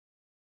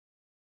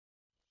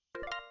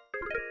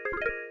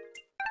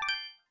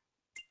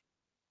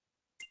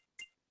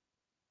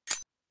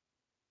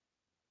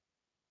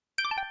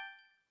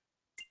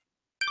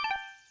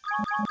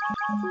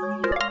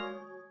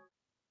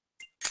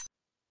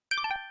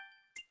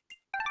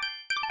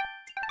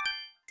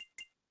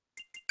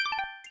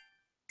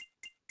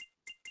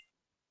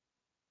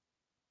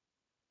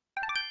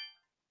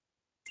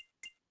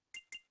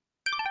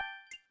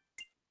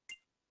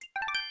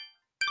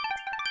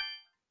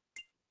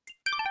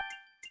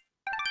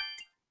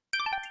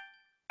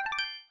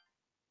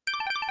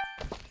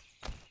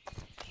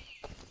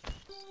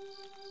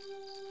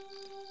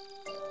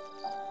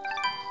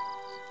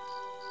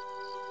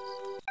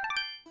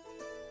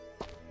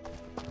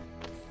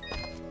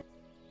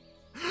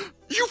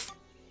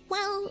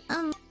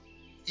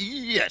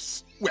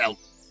Yes, well...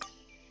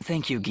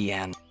 Thank you,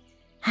 Gian.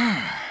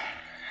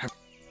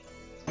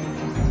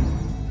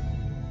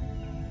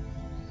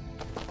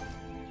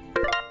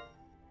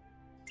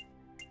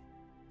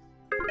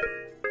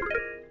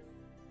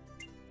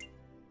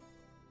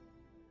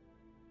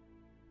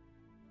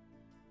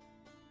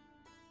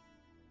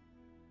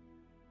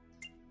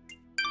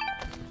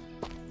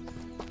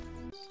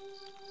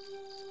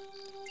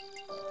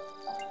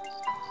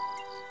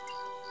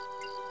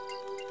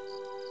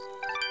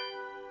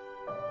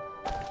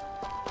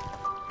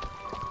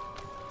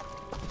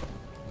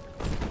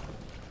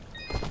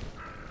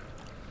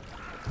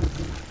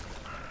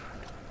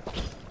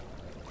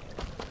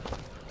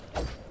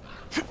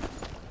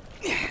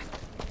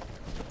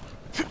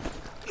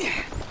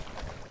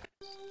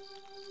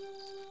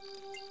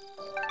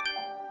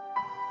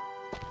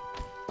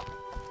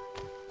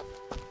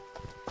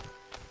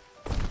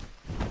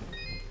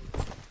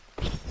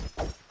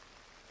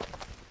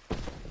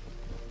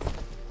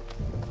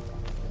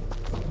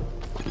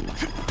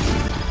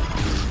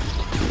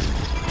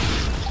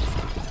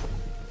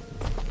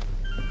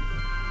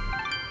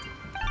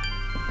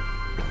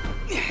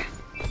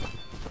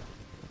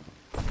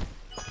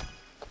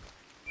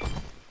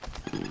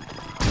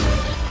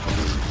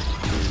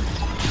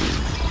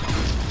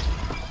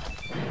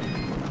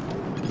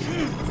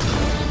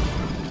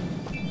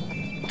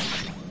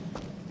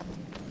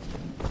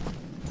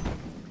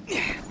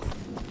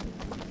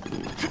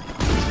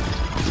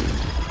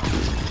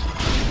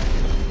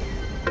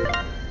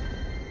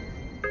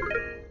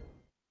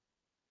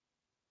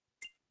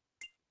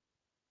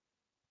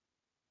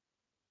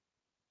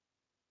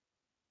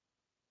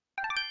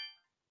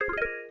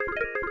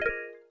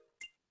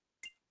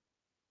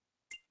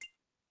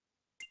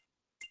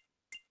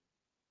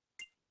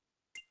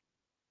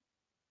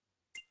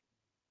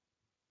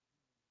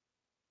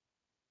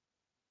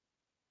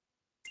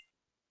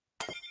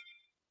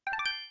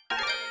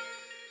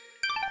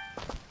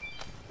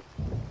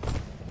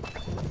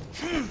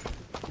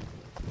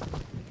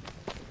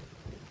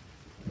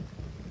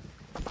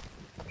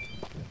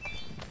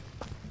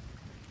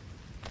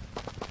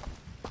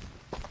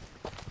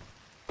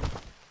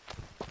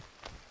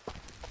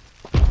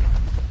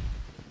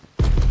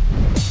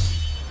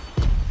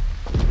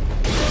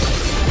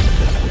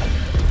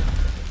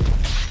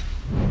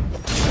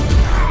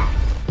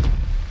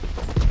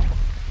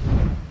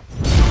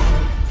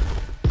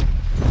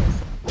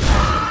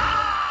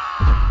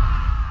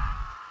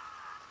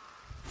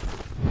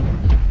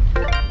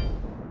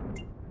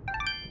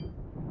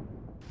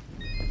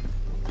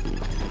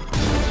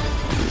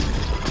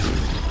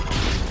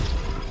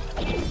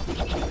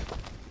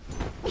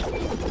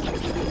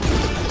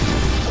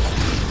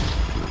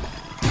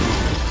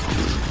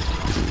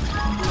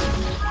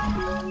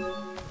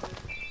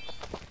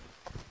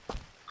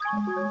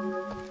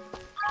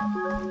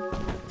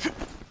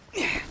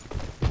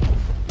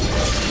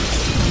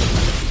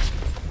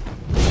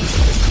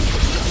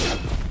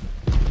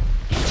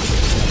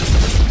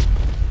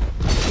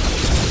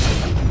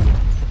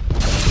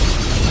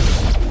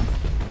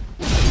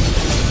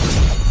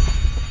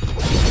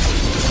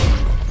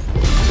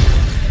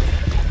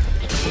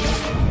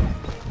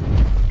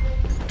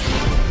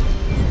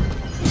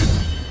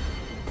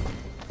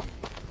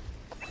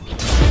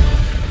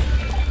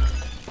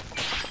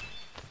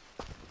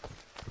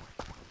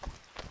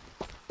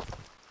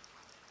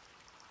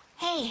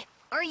 Hey,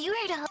 are you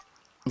ready to help?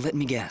 Let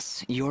me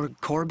guess, you're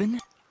Corbin?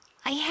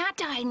 I had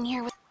to hide in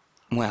here with...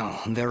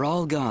 Well, they're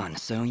all gone,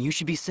 so you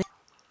should be safe.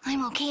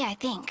 I'm okay, I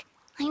think.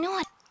 I know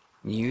it.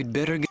 You'd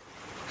better go.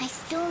 I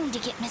still need to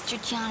get Mr.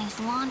 Gianni's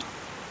wand.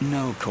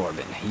 No,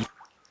 Corbin.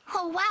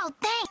 Oh, wow,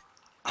 thanks!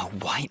 A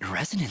white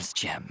resonance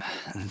gem.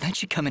 That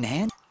should come in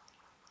handy.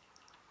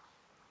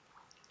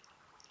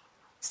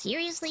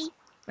 Seriously?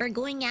 We're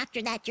going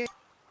after that jerk?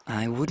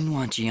 I wouldn't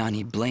want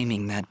Gianni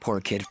blaming that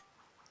poor kid.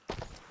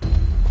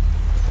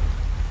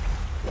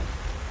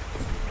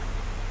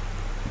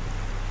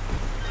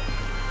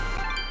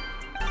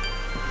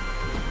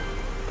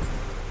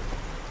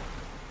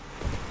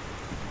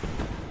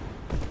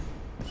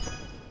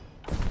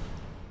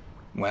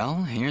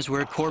 Well, here's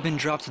where Corbin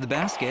dropped the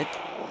basket.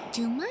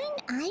 Do mine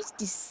eyes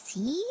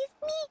deceive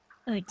me?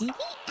 Or did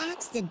he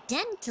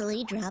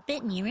accidentally drop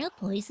it near a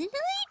poison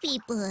ivy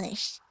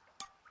bush?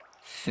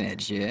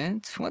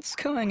 Fidget, what's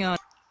going on?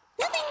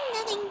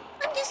 Nothing.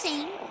 I'm just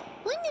saying,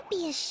 wouldn't it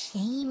be a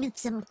shame if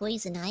some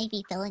poison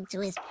ivy fell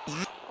into his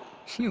bag?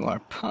 You are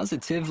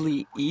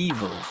positively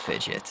evil,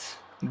 Fidget.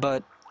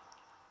 But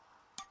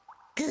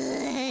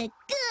Good,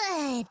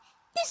 good.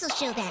 This'll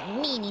show that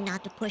meanie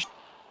not to push.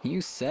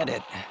 you said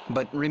it.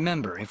 But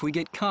remember, if we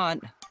get caught...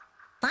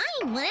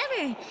 Fine,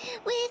 whatever.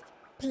 With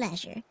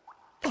pleasure.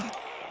 Yeah.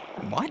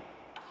 What?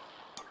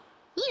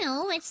 You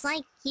know, it's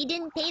like he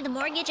didn't pay the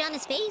mortgage on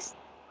his face.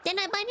 Then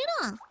I bite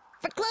it off.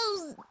 For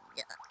clothes...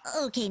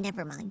 Okay,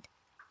 never mind.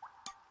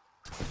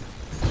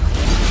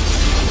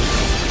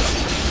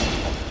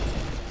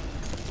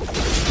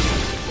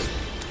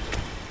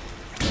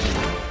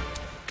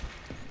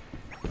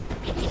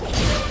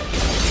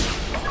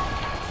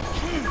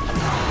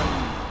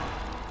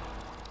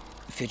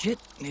 Fidget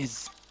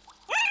is...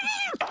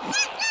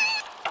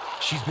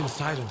 She's been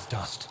silenced,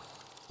 Dust.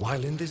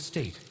 While in this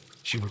state,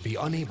 she would be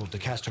unable to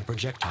cast her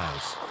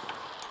projectiles.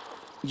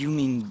 You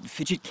mean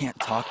Fidget can't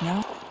talk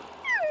now?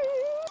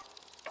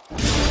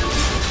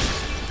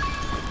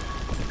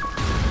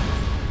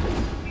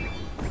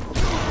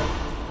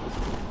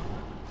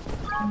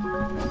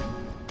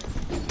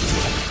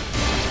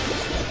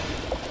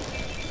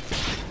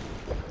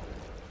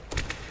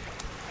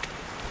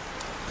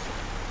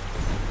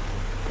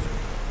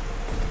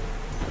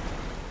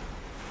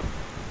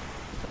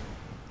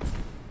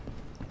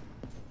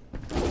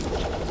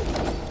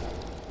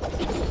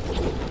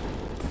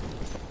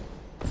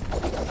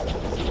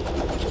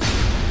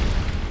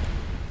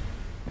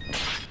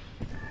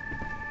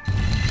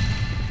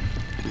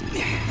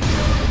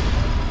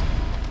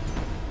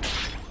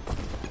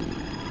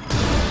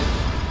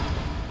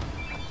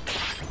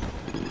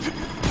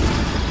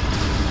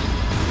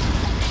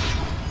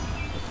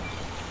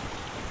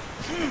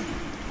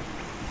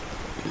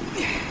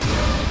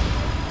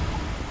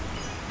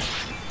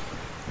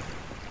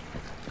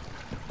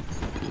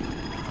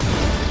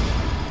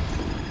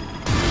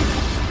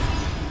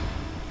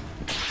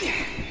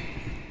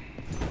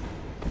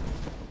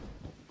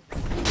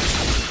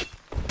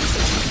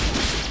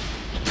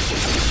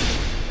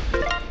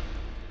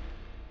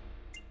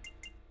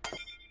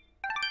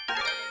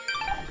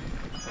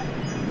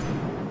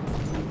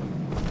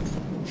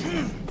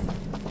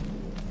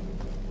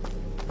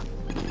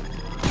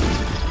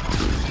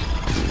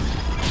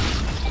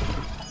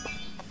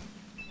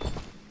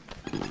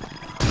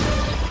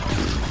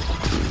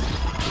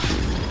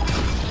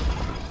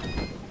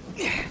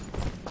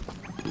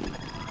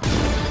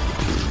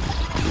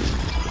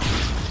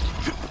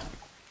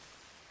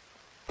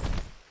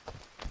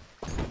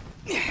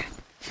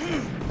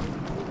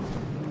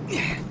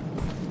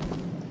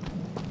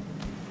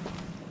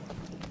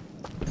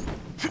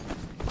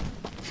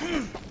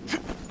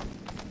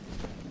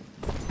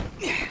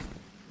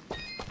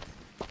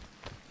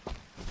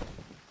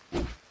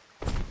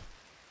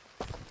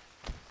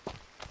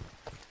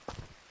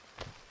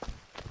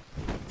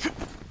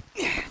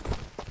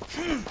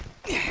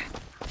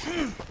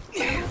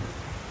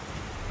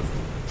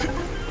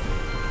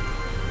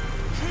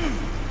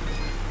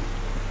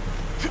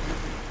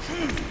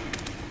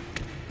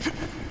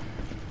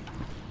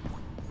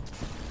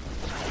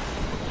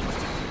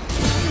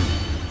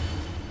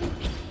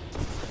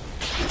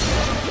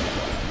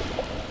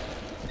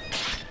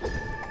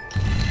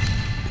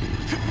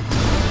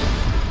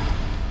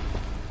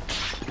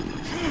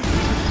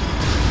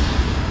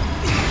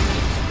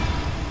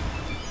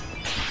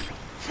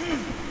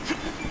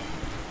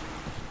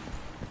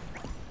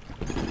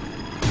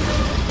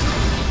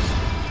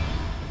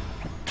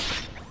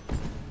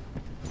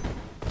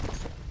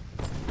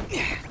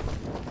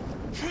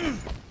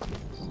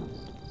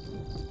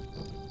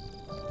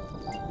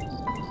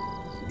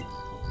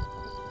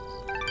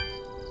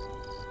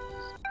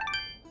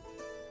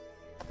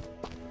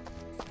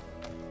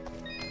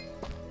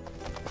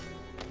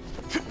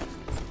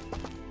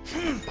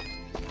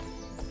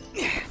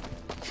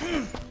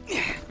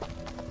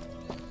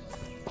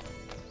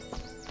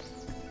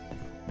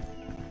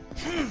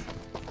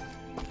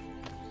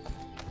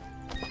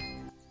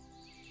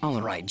 All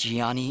right,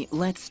 Gianni,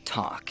 let's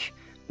talk.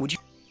 Would you...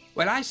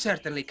 Well, I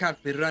certainly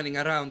can't be running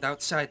around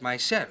outside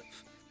myself.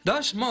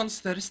 Those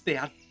monsters, they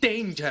are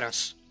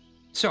dangerous.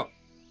 So,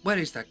 where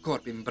is that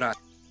Corbin brat?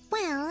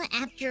 Well,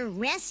 after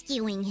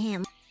rescuing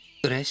him...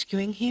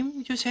 Rescuing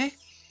him, you say?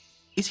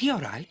 Is he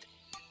alright?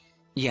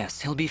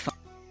 Yes, he'll be fine.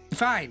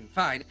 Fine,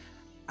 fine.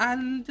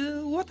 And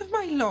what of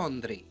my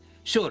laundry?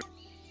 Sure.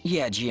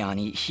 Yeah,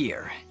 Gianni,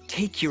 here.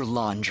 Take your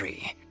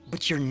laundry.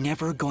 But you're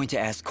never going to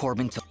ask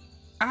Corbin to...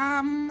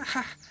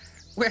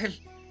 Well,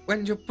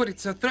 when you put it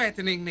so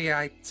threateningly,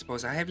 I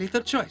suppose I have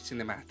little choice in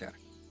the matter.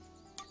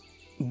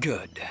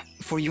 Good.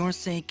 For your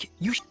sake,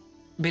 you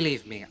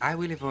Believe me, I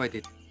will avoid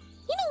it.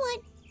 You know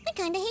what? I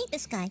kinda hate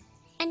this guy.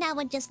 And I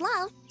would just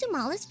love to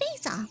maul his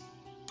face off.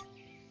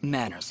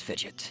 Manners,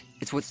 Fidget.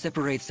 It's what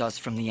separates us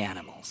from the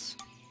animals.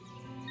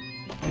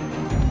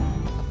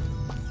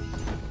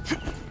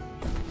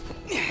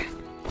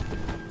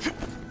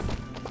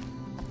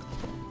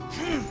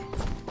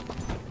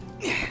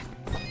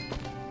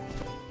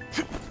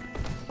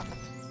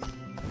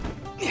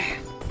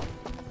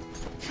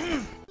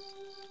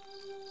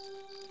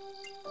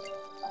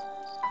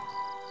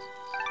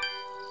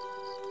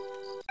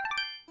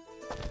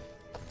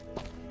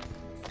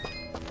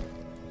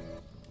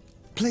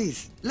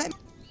 Please, let me...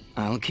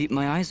 I'll keep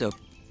my eyes open.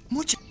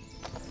 Much...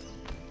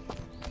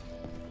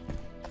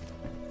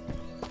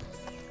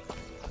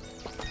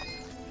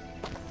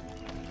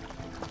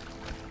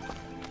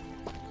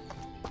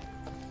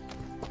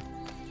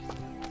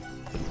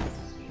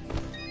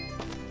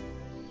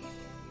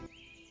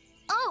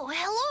 Oh,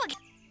 hello again.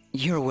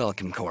 You're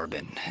welcome,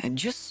 Corbin.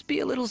 Just be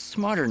a little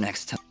smarter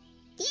next time.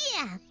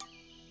 Yeah.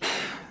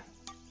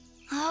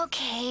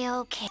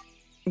 Okay.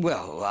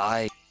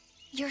 Well,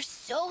 You're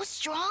so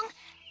strong,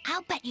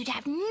 I'll bet you'd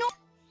have no...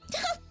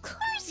 Of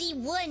course he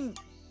wouldn't.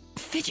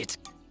 Fidget.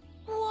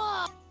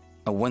 Whoa!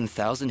 A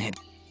 1,000 hit.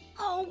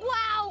 Oh,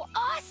 wow!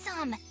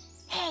 Awesome!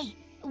 Hey,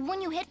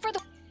 when you hit for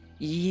the...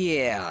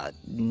 Yeah,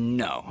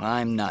 no,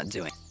 I'm not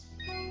doing.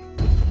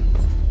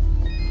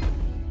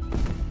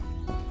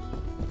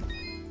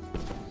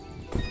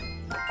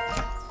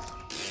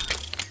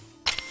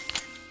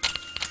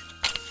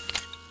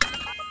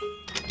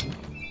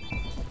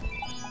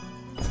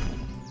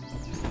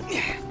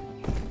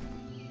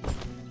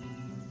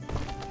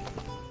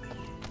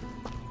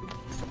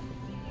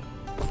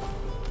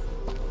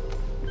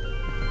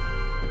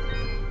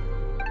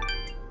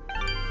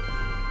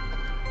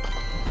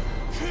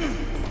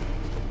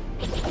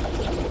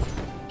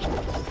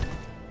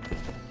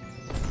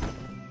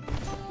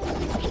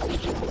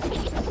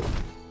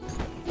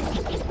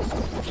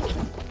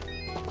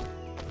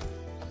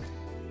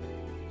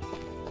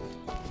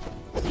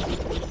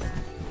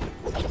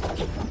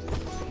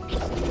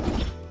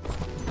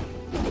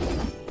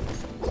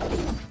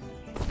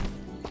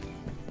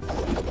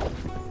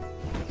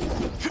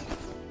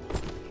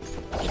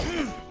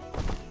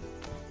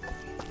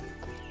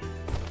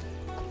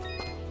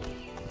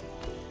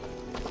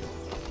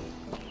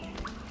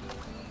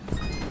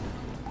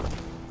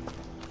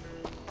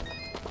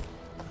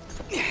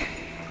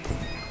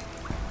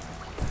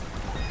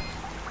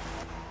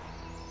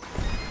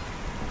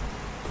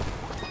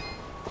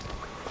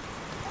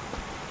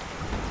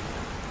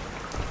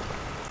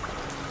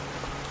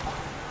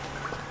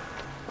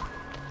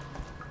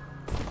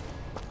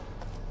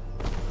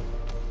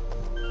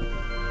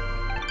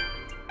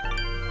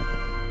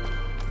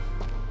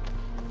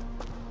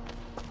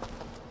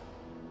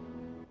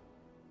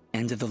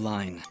 End of the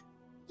line.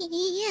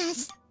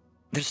 Yes.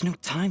 There's no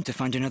time to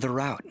find another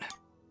route.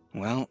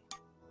 Well...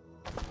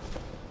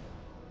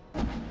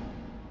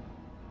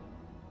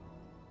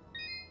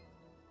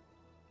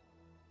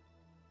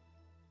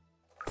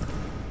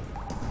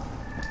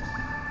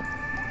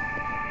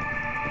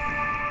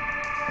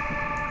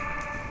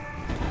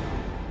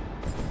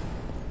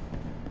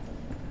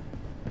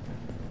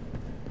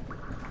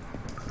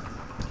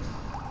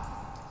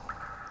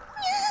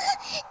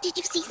 Did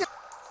you see some...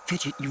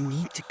 Fidget, you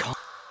need to calm...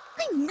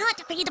 I'm not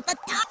afraid of the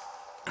dark.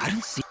 I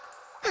don't see...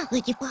 How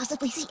could you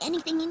possibly see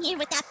anything in here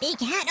with that big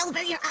hat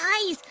over your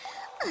eyes?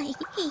 I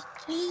hate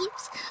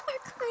caves. Our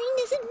kind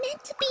isn't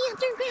meant to be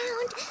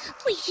underground.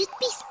 We should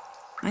be...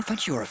 I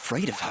thought you were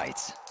afraid of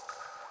heights.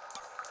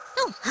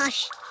 Oh,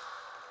 hush.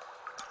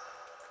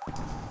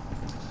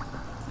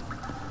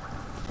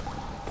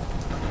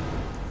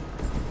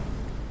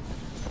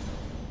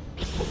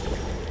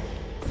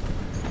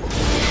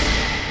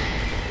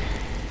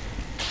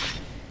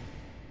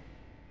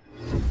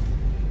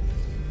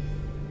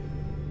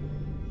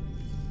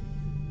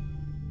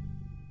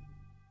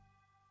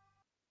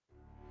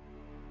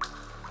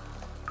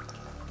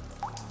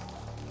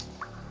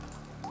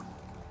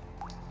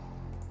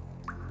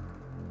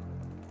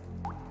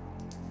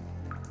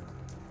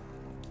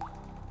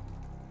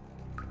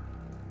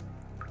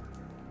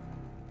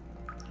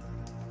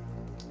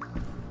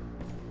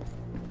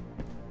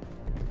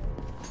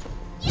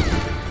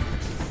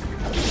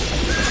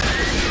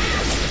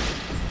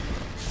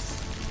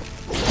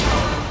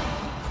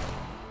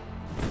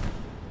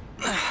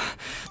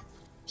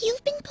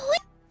 You've been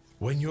poisoned.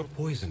 When you're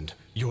poisoned,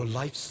 your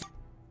life's...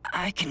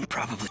 I can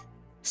probably...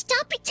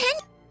 Stop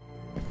pretending.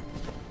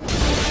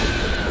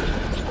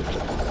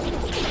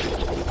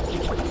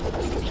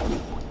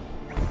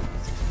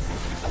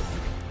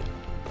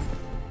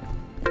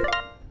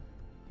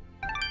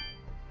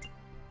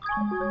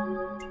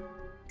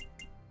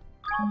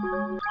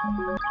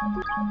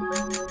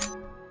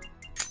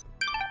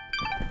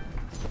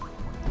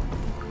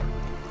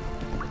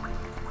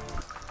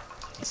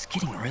 It's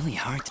getting really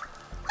hard to...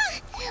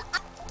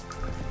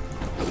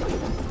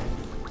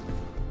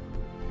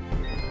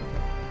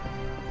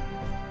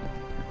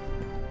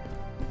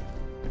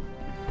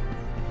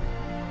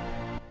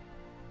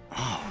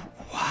 Oh,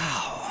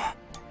 wow.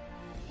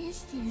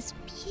 This is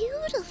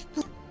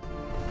beautiful.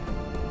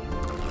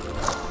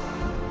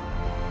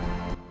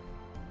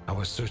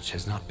 Our search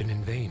has not been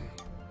in vain.